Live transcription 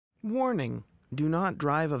Warning: do not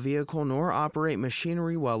drive a vehicle nor operate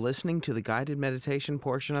machinery while listening to the guided meditation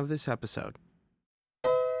portion of this episode.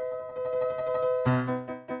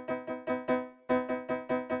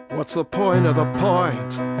 What's the point of the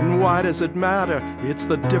point? And why does it matter? It's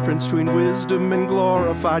the difference between wisdom and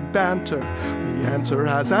glorified banter. The answer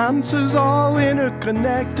has answers all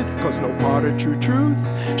interconnected, 'cause no part of true truth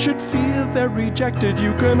should feel they're rejected.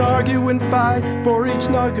 You can argue and fight for each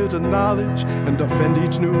nugget of knowledge and defend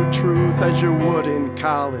each new truth as you would in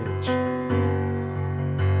college.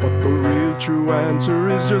 But the real true answer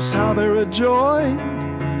is just how they're adjoined,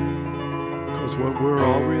 'cause what we're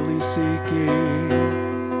all really seeking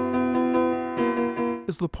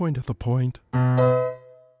is the point of the point. The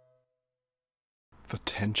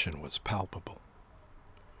tension was palpable.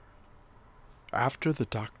 After the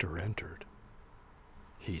doctor entered,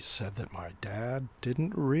 he said that my dad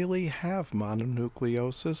didn't really have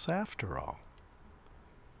mononucleosis after all.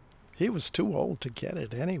 He was too old to get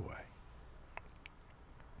it anyway.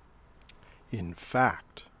 In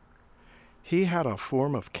fact, he had a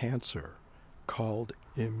form of cancer called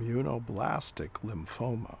immunoblastic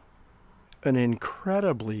lymphoma, an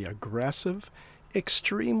incredibly aggressive,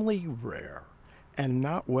 extremely rare, and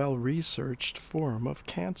not well-researched form of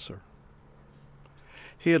cancer.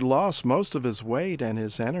 He had lost most of his weight and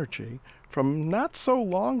his energy from not so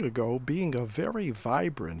long ago being a very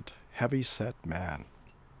vibrant, heavy-set man.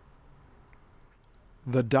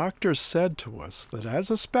 The doctor said to us that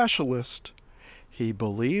as a specialist, he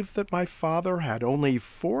believed that my father had only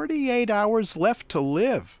 48 hours left to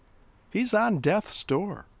live. He's on death's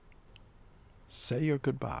door. Say your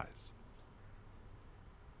goodbyes.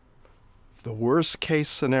 The worst-case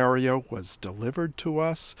scenario was delivered to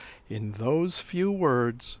us in those few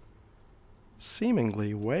words,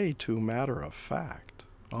 seemingly way too matter-of-fact,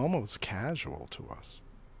 almost casual to us.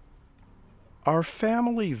 Our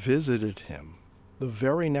family visited him the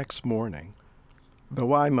very next morning,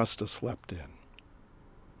 though I must have slept in.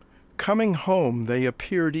 Coming home, they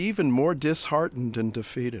appeared even more disheartened and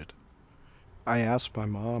defeated. I asked my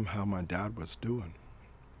mom how my dad was doing.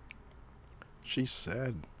 She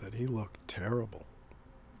said that he looked terrible.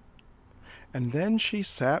 And then she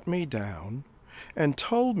sat me down and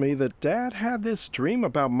told me that Dad had this dream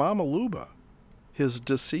about Mama Luba, his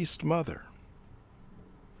deceased mother.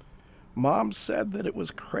 Mom said that it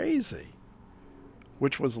was crazy,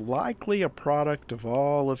 which was likely a product of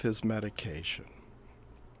all of his medication.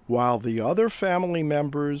 While the other family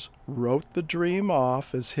members wrote the dream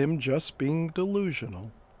off as him just being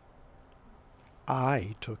delusional,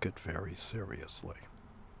 I took it very seriously.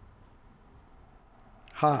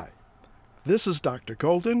 Hi, this is Dr.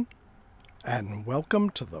 Golden, and welcome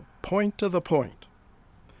to the Point of the Point.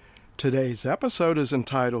 Today's episode is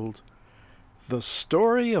entitled, The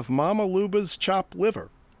Story of Mama Luba's Chopped Liver,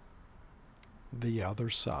 The Other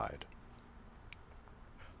Side.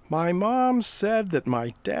 My mom said that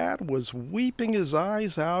my dad was weeping his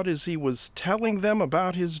eyes out as he was telling them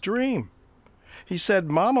about his dream. He said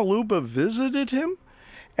Mama Luba visited him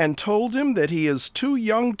and told him that he is too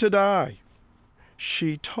young to die.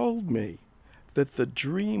 She told me that the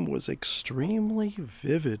dream was extremely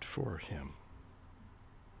vivid for him.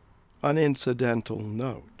 An incidental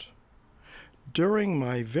note. During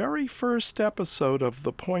my very first episode of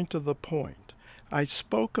The Point of the Point, I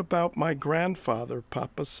spoke about my grandfather,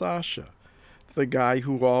 Papa Sasha, the guy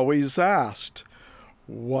who always asked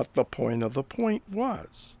what the point of the point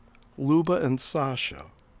was. Luba and Sasha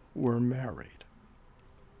were married.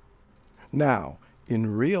 Now,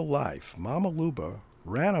 in real life, Mama Luba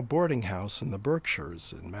ran a boarding house in the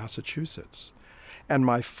Berkshires in Massachusetts, and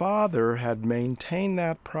my father had maintained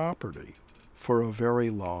that property for a very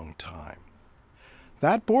long time.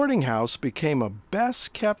 That boarding house became a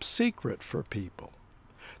best-kept secret for people.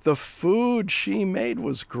 The food she made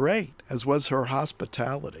was great, as was her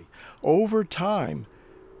hospitality. Over time,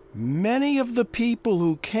 many of the people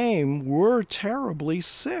who came were terribly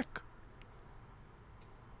sick.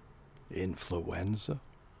 Influenza,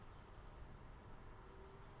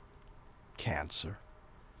 cancer,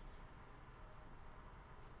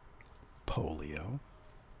 polio,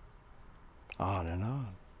 on and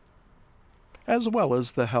on, as well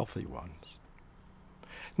as the healthy ones.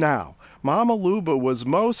 Now, Mama Luba was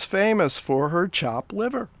most famous for her chopped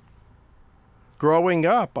liver. Growing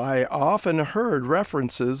up, I often heard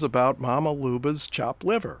references about Mama Luba's chopped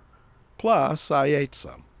liver. Plus, I ate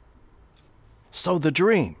some. So the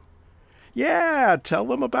dream. Yeah, tell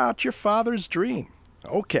them about your father's dream.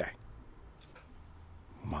 Okay.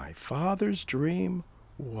 My father's dream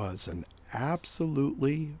was an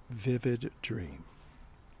absolutely vivid dream.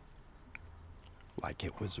 Like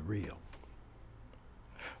it was real.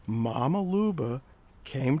 Mama Luba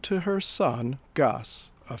came to her son,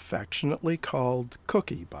 Gus, affectionately called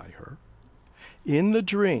Cookie by her. In the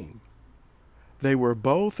dream, they were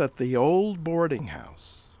both at the old boarding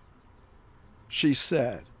house. She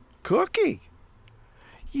said, "Cookie,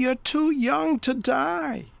 you're too young to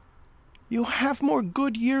die. You have more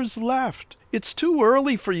good years left. It's too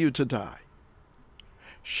early for you to die."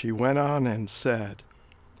 She went on and said,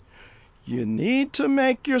 "You need to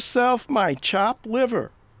make yourself my chopped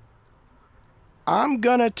liver. I'm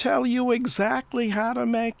gonna tell you exactly how to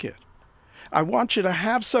make it. I want you to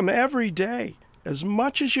have some every day, as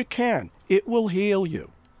much as you can. It will heal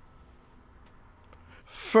you.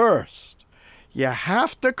 First, you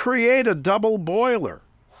have to create a double boiler.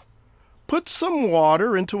 Put some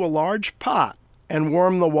water into a large pot and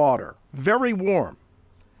warm the water, very warm.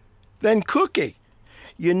 Then Cookie,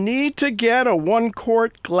 you need to get a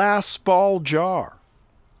 1-quart glass ball jar.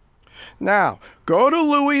 Now, go to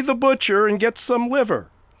Louis the butcher and get some liver,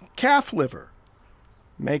 calf liver.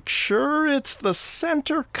 Make sure it's the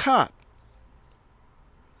center cut.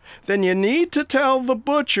 Then you need to tell the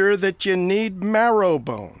butcher that you need marrow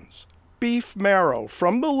bones, beef marrow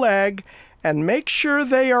from the leg, and make sure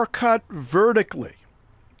they are cut vertically,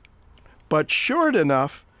 but short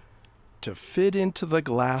enough to fit into the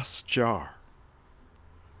glass jar.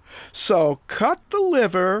 So cut the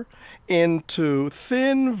liver into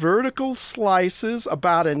thin vertical slices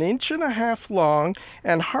about 1.5 inches long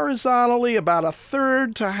and horizontally about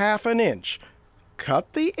 1/3 to 1/2 inch.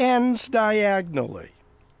 Cut the ends diagonally.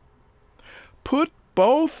 Put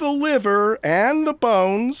both the liver and the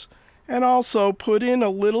bones, and also put in a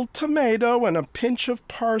little tomato and a pinch of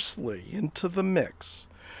parsley into the mix,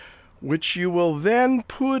 which you will then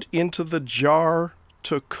put into the jar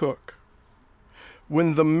to cook.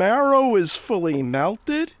 When the marrow is fully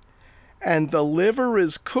melted and the liver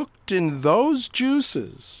is cooked in those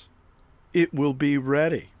juices, it will be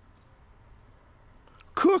ready.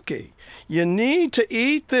 Cookie, you need to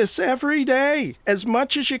eat this every day, as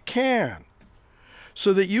much as you can,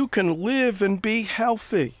 so that you can live and be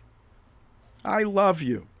healthy. I love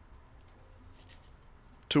you."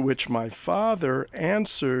 To which my father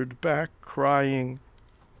answered back crying,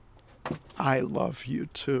 "I love you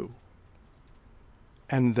too,"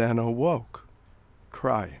 and then awoke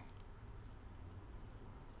crying.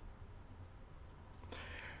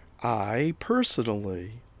 I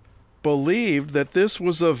personally believed that this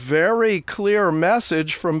was a very clear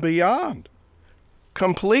message from beyond,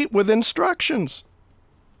 complete with instructions.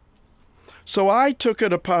 So I took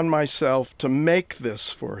it upon myself to make this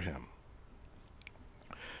for him,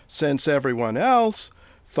 since everyone else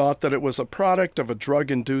thought that it was a product of a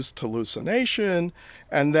drug-induced hallucination,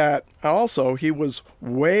 and that also he was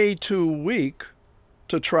way too weak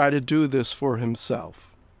to try to do this for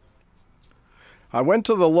himself. I went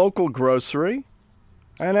to the local grocery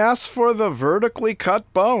and asked for the vertically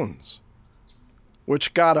cut bones,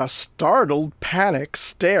 which got a startled, panicked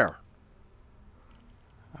stare.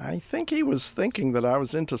 I think he was thinking that I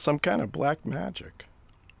was into some kind of black magic.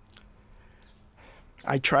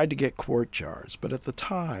 I tried to get quart jars, but at the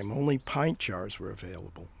time, only pint jars were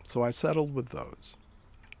available, so I settled with those.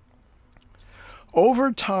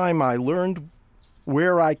 Over time, I learned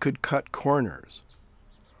where I could cut corners,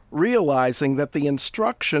 realizing that the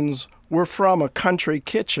instructions were from a country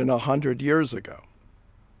kitchen 100 years ago.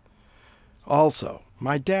 Also,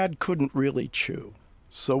 my dad couldn't really chew,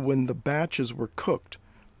 so when the batches were cooked,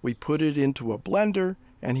 we put it into a blender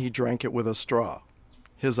and he drank it with a straw.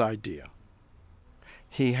 His idea.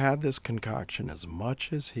 He had this concoction as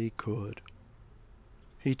much as he could.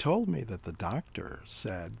 He told me that the doctor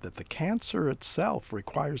said that the cancer itself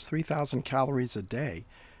requires 3,000 calories a day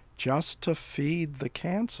just to feed the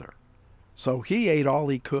cancer. So he ate all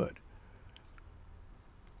he could.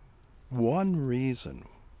 One reason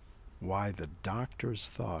why the doctors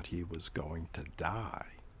thought he was going to die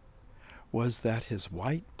was that his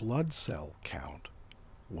white blood cell count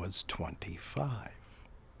was 25.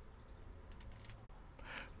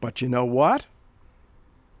 But you know what?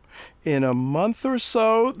 In a month or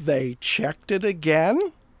so, they checked it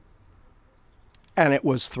again, and it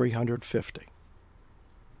was 350.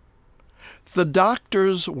 The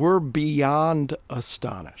doctors were beyond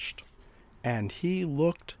astonished, and he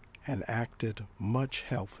looked and acted much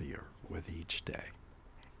healthier with each day.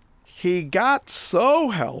 He got so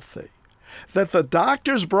healthy that the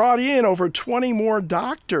doctors brought in over 20 more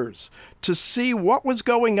doctors to see what was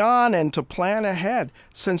going on and to plan ahead,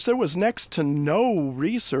 since there was next to no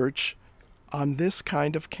research on this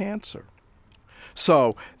kind of cancer.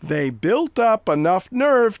 So they built up enough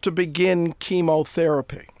nerve to begin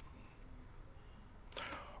chemotherapy.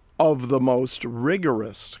 of the most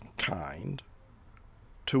rigorous kind,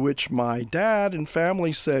 to which my dad and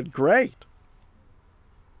family said, "Great."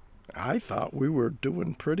 I thought we were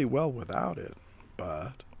doing pretty well without it,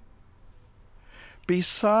 but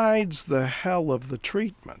besides the hell of the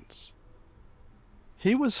treatments,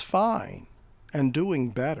 he was fine and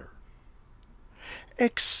doing better.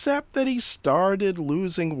 Except that he started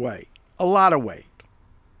losing weight, a lot of weight.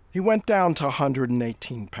 He went down to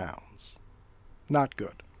 118 pounds. Not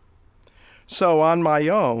good. So on my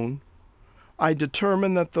own, I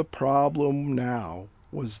determined that the problem now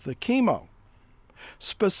was the chemo.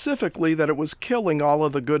 Specifically that it was killing all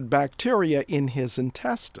of the good bacteria in his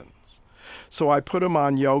intestines. So I put him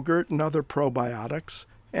on yogurt and other probiotics,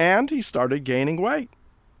 and he started gaining weight.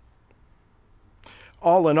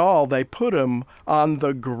 All in all, they put him on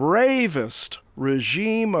the gravest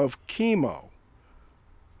regime of chemo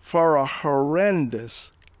for a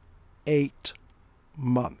horrendous 8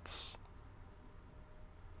 months.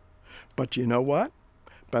 But you know what?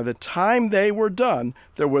 By the time they were done,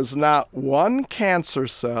 there was not one cancer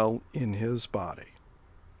cell in his body.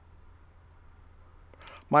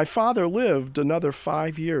 My father lived another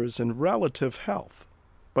 5 years in relative health,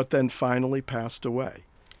 but then finally passed away,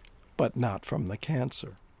 but not from the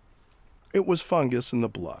cancer. It was fungus in the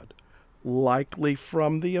blood, likely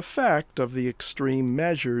from the effect of the extreme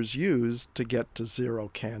measures used to get to zero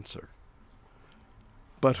cancer.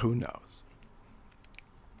 But who knows?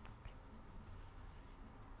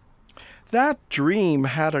 That dream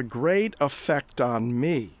had a great effect on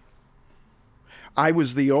me. I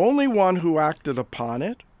was the only one who acted upon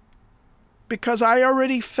it because I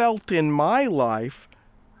already felt in my life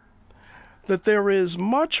that there is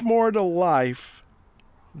much more to life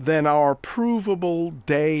than our provable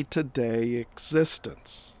day-to-day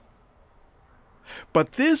existence.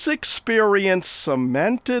 But this experience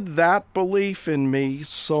cemented that belief in me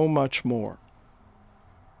so much more.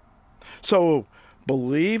 So,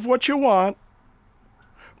 believe what you want,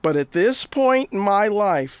 but at this point in my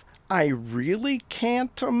life, I really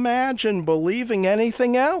can't imagine believing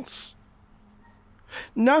anything else.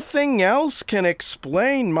 Nothing else can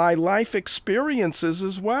explain my life experiences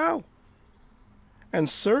as well. And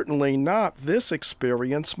certainly not this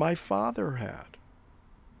experience my father had.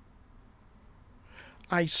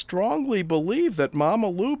 I strongly believe that Mama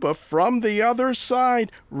Luba from the other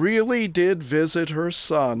side really did visit her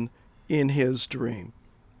son in his dream.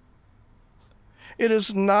 It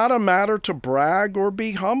is not a matter to brag or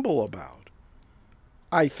be humble about.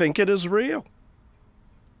 I think it is real,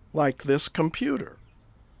 like this computer.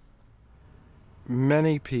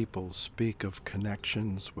 Many people speak of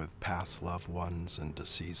connections with past loved ones and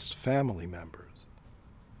deceased family members.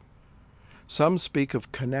 Some speak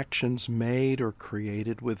of connections made or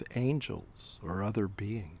created with angels or other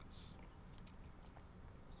beings.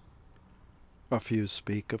 A few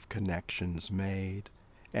speak of connections made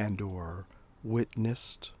and or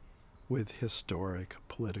witnessed with historic,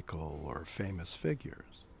 political, or famous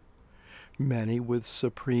figures. Many with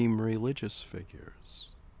supreme religious figures.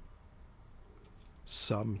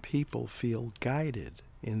 Some people feel guided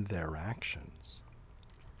in their actions.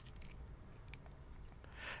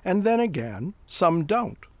 And then again, some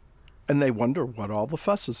don't, and they wonder what all the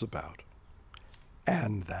fuss is about.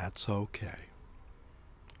 And that's okay.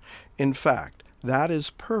 In fact, that is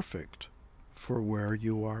perfect for where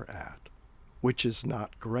you are at, which is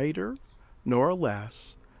not greater nor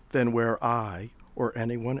less than where I or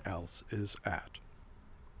anyone else is at.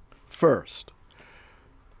 First,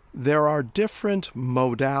 there are different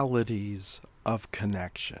modalities of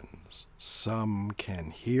connections. Some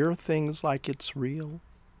can hear things like it's real,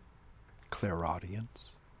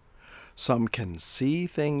 clairaudience. Some can see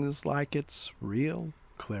things like it's real,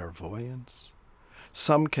 clairvoyance.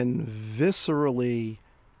 Some can viscerally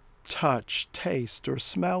touch, taste, or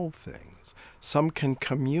smell things. Some can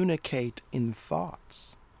communicate in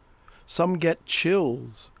thoughts. Some get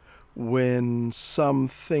chills when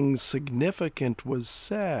something significant was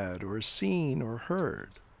said or seen or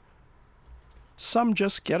heard. Some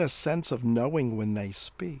just get a sense of knowing when they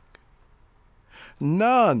speak.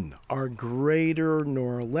 None are greater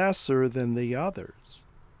nor lesser than the others.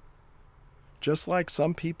 Just like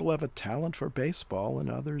some people have a talent for baseball and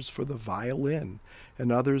others for the violin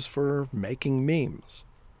and others for making memes.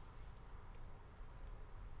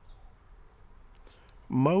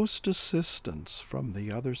 Most assistance from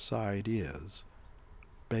the other side is,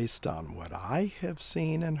 based on what I have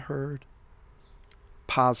seen and heard,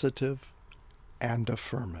 positive and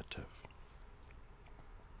affirmative.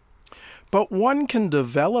 But one can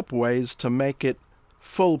develop ways to make it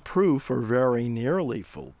foolproof or very nearly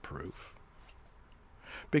foolproof.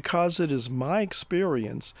 because it is my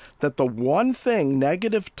experience that the one thing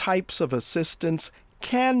negative types of assistance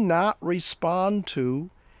cannot respond to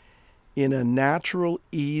in a natural,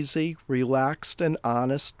 easy, relaxed, and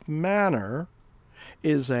honest manner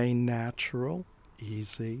is a natural,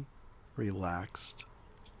 easy, relaxed,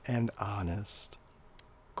 and honest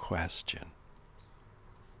question.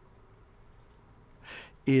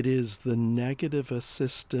 It is the negative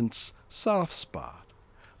assistance soft spot,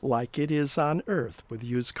 like it is on Earth with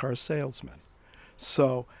used car salesmen.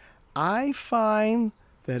 So I find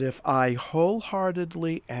that if I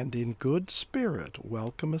wholeheartedly and in good spirit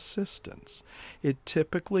welcome assistance, it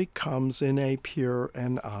typically comes in a pure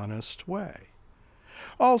and honest way.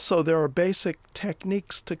 Also, there are basic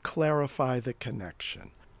techniques to clarify the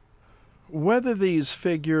connection. Whether these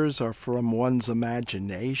figures are from one's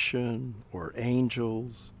imagination, or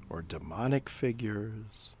angels, or demonic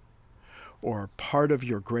figures, or part of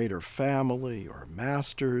your greater family, or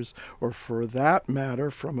masters, or for that matter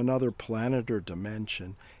from another planet or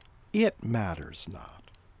dimension, it matters not.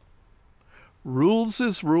 Rules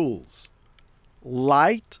is rules.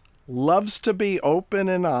 Light loves to be open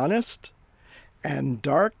and honest, and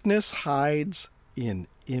darkness hides in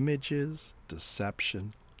images,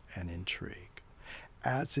 deception, and intrigue.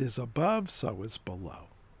 As is above, so is below.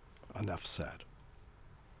 Enough said.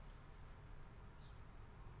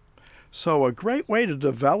 So a great way to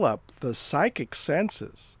develop the psychic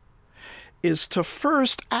senses is to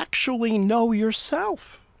first actually know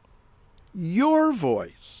yourself, your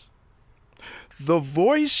voice. The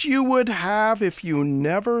voice you would have if you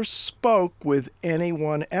never spoke with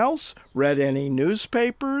anyone else, read any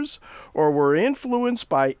newspapers, or were influenced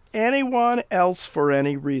by anyone else for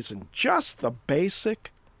any reason. Just the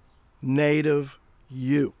basic native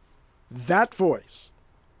you. That voice.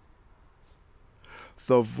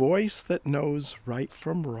 The voice that knows right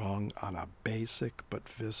from wrong on a basic but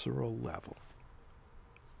visceral level.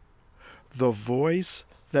 The voice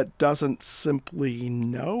that doesn't simply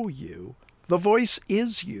know you. The voice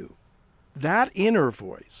is you. That inner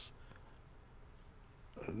voice.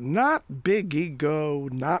 Not big ego,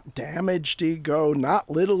 not damaged ego, not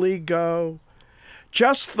little ego.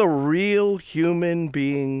 Just the real human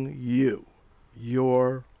being you.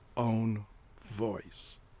 Your own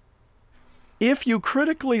voice. If you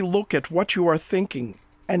critically look at what you are thinking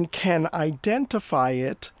and can identify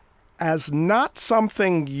it as not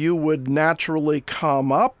something you would naturally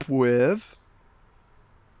come up with,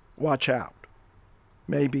 watch out.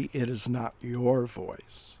 Maybe it is not your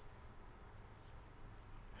voice.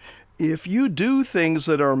 If you do things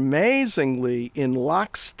that are amazingly in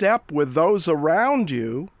lockstep with those around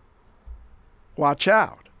you, watch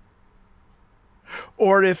out.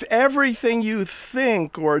 Or if everything you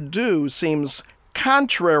think or do seems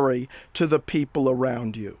contrary to the people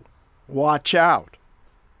around you, watch out.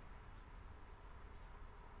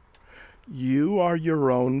 You are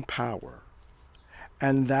your own power,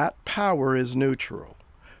 and that power is neutral.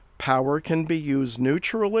 Power can be used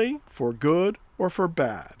neutrally for good or for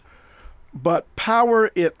bad. But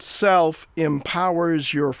power itself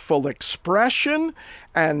empowers your full expression,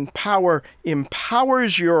 and power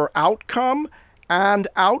empowers your outcome and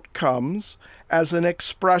outcomes as an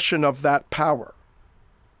expression of that power.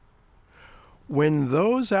 When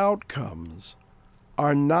those outcomes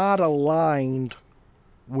are not aligned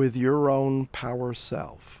with your own power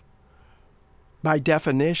self, by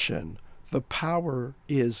definition, the power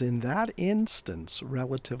is in that instance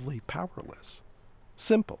relatively powerless.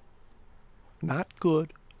 Simple. Not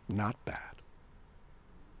good, not bad.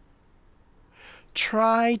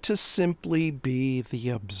 Try to simply be the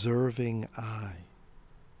observing eye,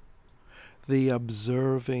 the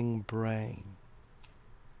observing brain.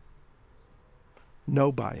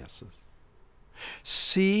 No biases.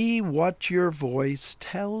 See what your voice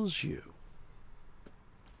tells you.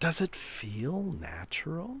 Does it feel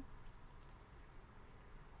natural?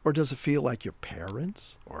 Or does it feel like your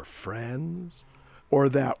parents or friends? Or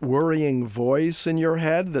that worrying voice in your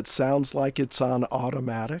head that sounds like it's on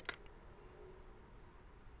automatic?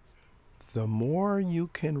 The more you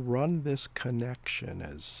can run this connection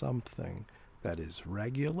as something that is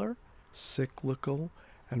regular, cyclical,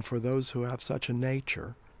 and for those who have such a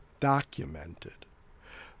nature, documented,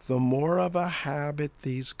 the more of a habit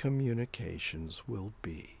these communications will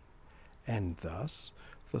be, and thus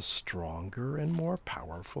the stronger and more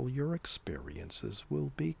powerful your experiences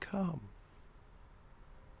will become.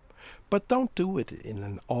 But don't do it in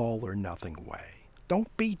an all-or-nothing way.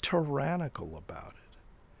 Don't be tyrannical about it.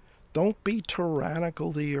 Don't be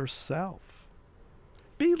tyrannical to yourself.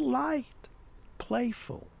 Be light,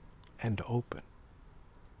 playful, and open.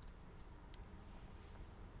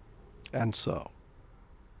 And so,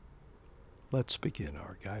 Let's begin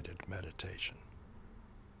our guided meditation.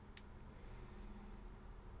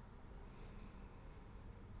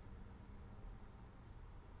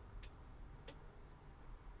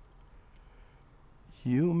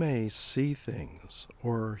 You may see things,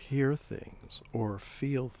 or hear things, or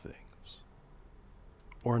feel things,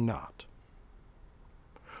 or not.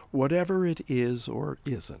 Whatever it is or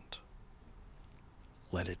isn't,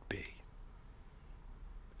 let it be.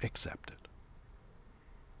 Accept it.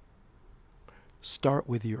 Start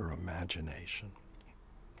with your imagination.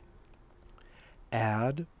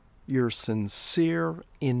 Add your sincere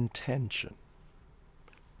intention.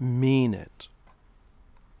 Mean it.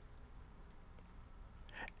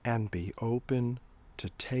 And be open to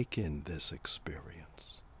take in this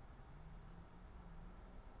experience.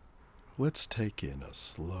 Let's take in a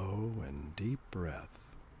slow and deep breath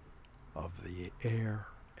of the air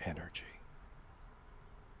energy.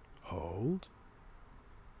 Hold.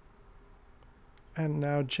 And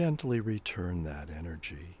now gently return that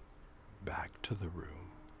energy back to the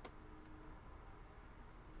room.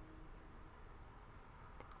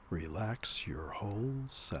 Relax your whole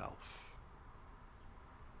self.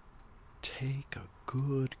 Take a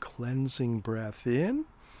good cleansing breath in.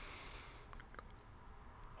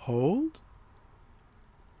 Hold.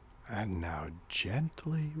 And now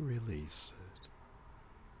gently release it.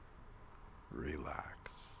 Relax.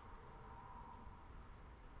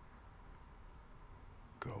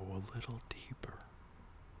 Go a little deeper.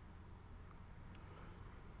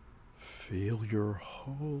 Feel your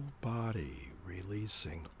whole body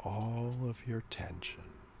releasing all of your tensions.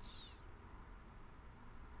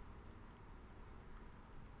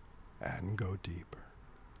 And go deeper.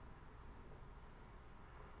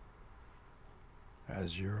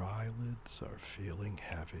 As your eyelids are feeling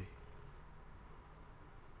heavy,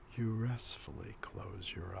 you restfully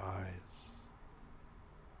close your eyes.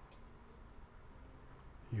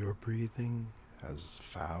 Your breathing has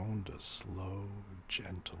found a slow,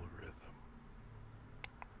 gentle rhythm.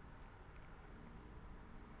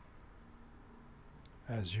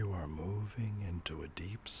 As you are moving into a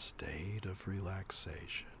deep state of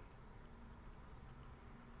relaxation,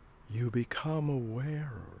 you become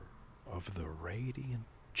aware of the radiant,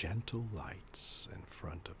 gentle lights in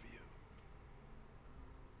front of you.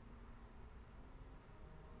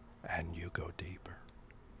 And you go deeper.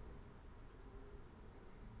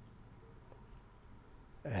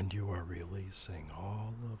 And you are releasing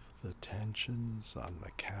all of the tensions on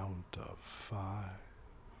the count of 5,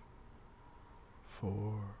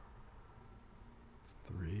 4,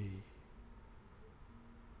 3,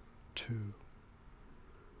 2,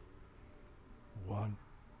 1.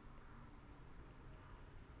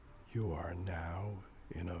 You are now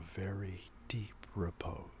in a very deep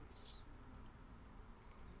repose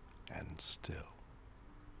and still,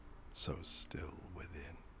 so still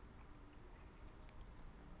within.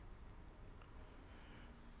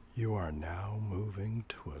 You are now moving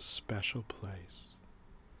to a special place.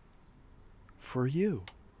 For you,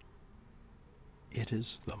 it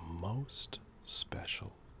is the most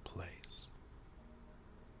special place.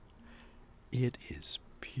 It is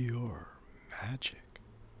pure magic.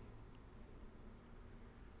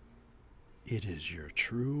 It is your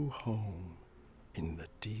true home in the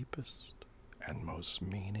deepest and most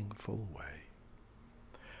meaningful way.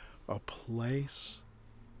 A place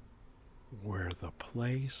where the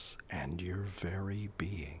place and your very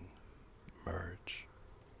being merge.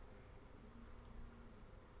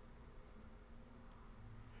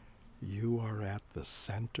 You are at the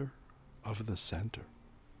center of the center,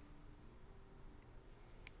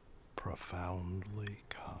 profoundly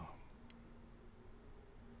calm,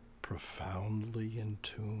 profoundly in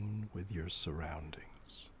tune with your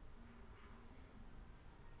surroundings.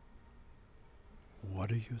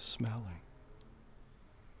 What are you smelling?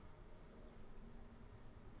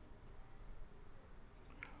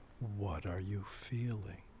 What are you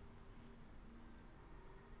feeling?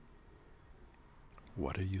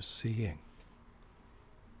 What are you seeing?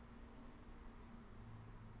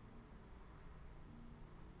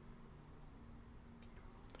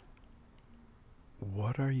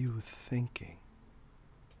 What are you thinking?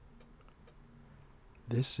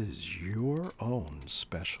 This is your own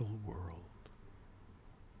special world.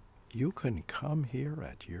 You can come here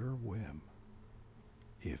at your whim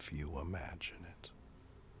if you imagine it.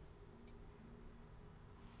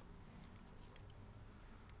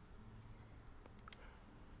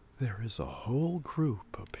 There is a whole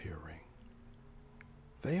group appearing.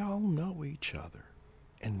 They all know each other,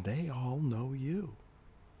 and they all know you.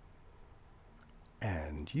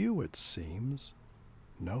 And you, it seems,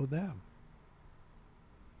 know them.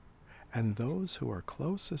 And those who are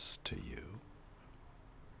closest to you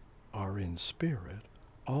are in spirit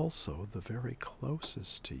also the very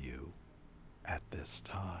closest to you at this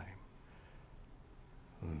time.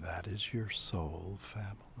 And that is your soul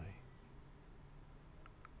family.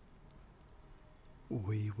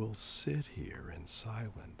 We will sit here in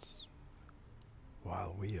silence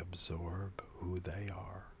while we absorb who they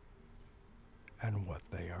are and what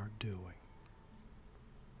they are doing.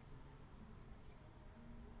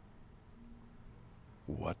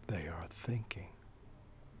 What they are thinking.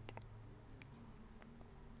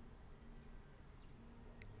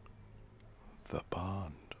 The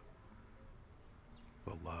bond,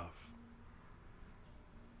 the love.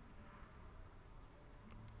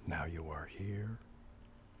 Now you are here,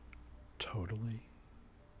 totally,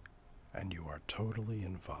 and you are totally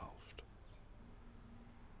involved.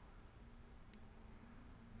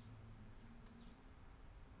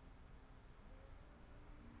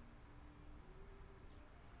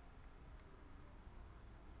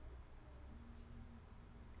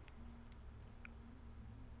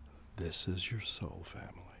 This is your soul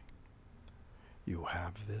family. You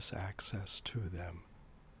have this access to them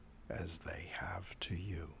as they have to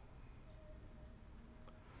you.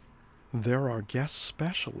 There are guest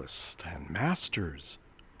specialists and masters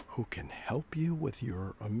who can help you with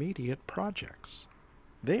your immediate projects.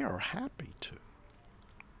 They are happy to.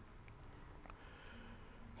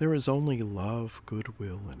 There is only love,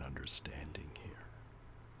 goodwill, and understanding here.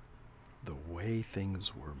 The way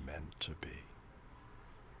things were meant to be.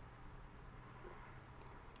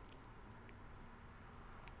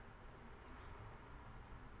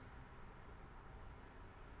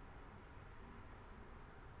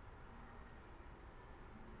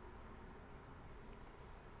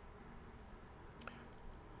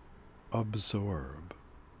 Absorb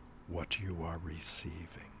what you are receiving.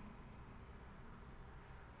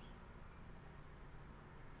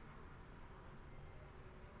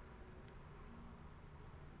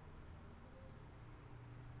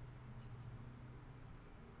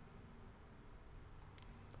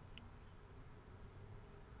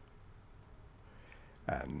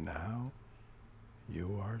 And now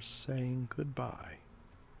you are saying goodbye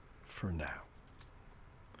for now.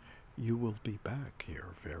 You will be back here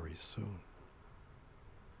very soon.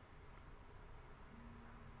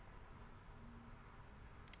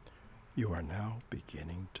 You are now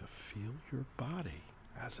beginning to feel your body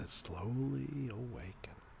as it slowly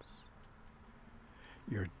awakens.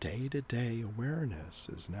 Your day-to-day awareness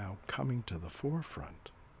is now coming to the forefront.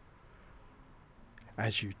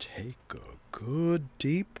 As you take a good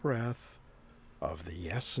deep breath of the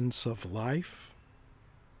essence of life,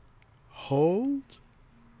 hold,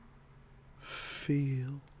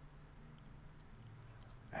 feel,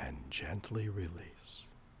 and gently release.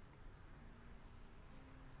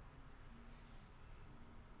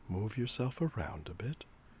 Move yourself around a bit.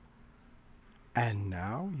 And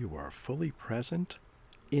now you are fully present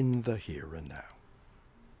in the here and now.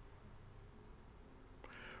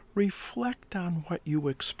 Reflect on what you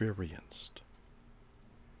experienced.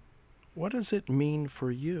 What does it mean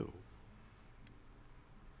for you?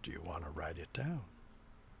 Do you want to write it down?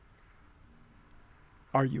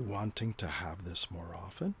 Are you wanting to have this more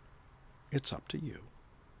often? It's up to you.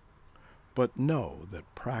 But know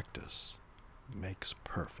that practice makes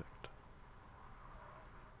perfect.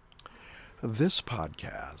 This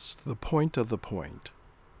podcast, The Point of the Point,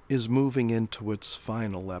 is moving into its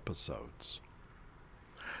final episodes.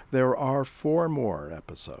 There are 4 more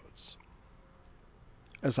episodes.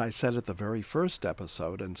 As I said at the very first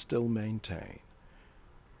episode and still maintain,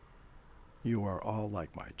 you are all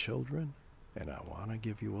like my children, and I want to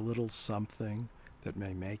give you a little something that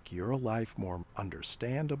may make your life more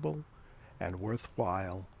understandable and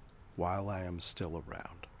worthwhile while I am still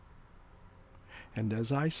around. And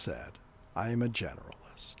as I said, I am a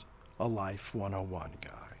generalist, a Life 101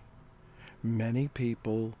 guy. Many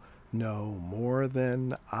people know more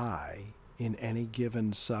than I in any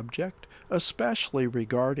given subject, especially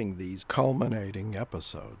regarding these culminating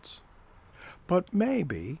episodes. But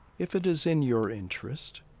maybe, if it is in your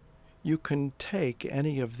interest, you can take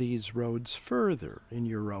any of these roads further in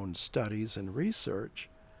your own studies and research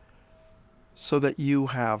so that you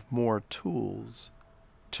have more tools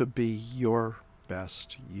to be your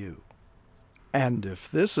best you. And if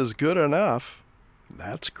this is good enough,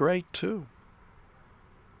 that's great too.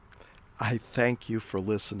 I thank you for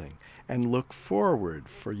listening and look forward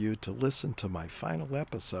for you to listen to my final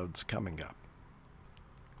episodes coming up.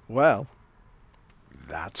 Well,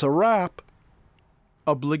 that's a wrap.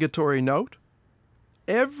 Obligatory note: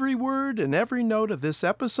 every word and every note of this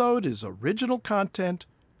episode is original content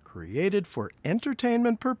created for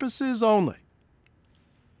entertainment purposes only.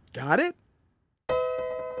 Got it?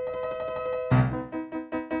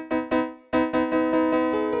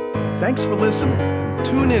 Thanks for listening, and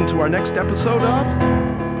tune in to our next episode of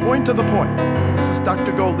The Point to the Point. This is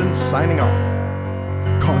Dr. Golden signing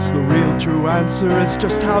off. 'Cause the real true answer is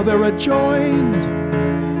just how they're adjoined.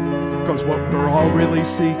 'Cause what we're all really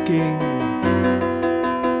seeking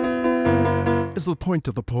is the point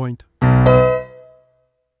to the point.